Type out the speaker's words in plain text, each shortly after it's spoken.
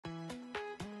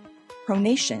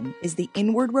Pronation is the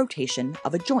inward rotation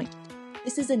of a joint.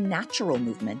 This is a natural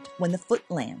movement when the foot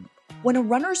lands. When a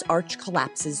runner's arch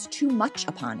collapses too much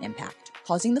upon impact,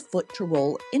 causing the foot to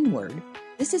roll inward,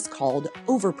 this is called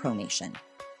overpronation.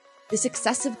 This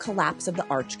excessive collapse of the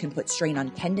arch can put strain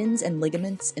on tendons and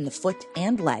ligaments in the foot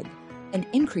and leg and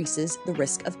increases the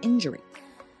risk of injury.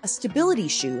 A stability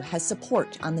shoe has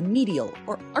support on the medial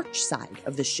or arch side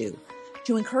of the shoe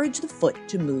to encourage the foot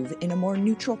to move in a more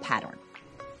neutral pattern.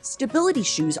 Stability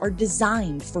shoes are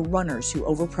designed for runners who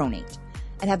overpronate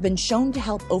and have been shown to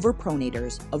help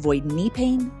overpronators avoid knee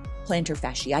pain, plantar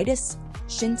fasciitis,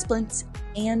 shin splints,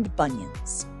 and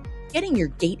bunions. Getting your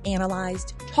gait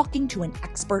analyzed, talking to an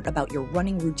expert about your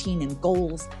running routine and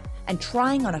goals, and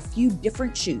trying on a few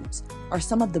different shoes are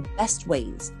some of the best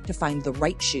ways to find the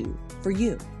right shoe for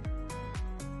you.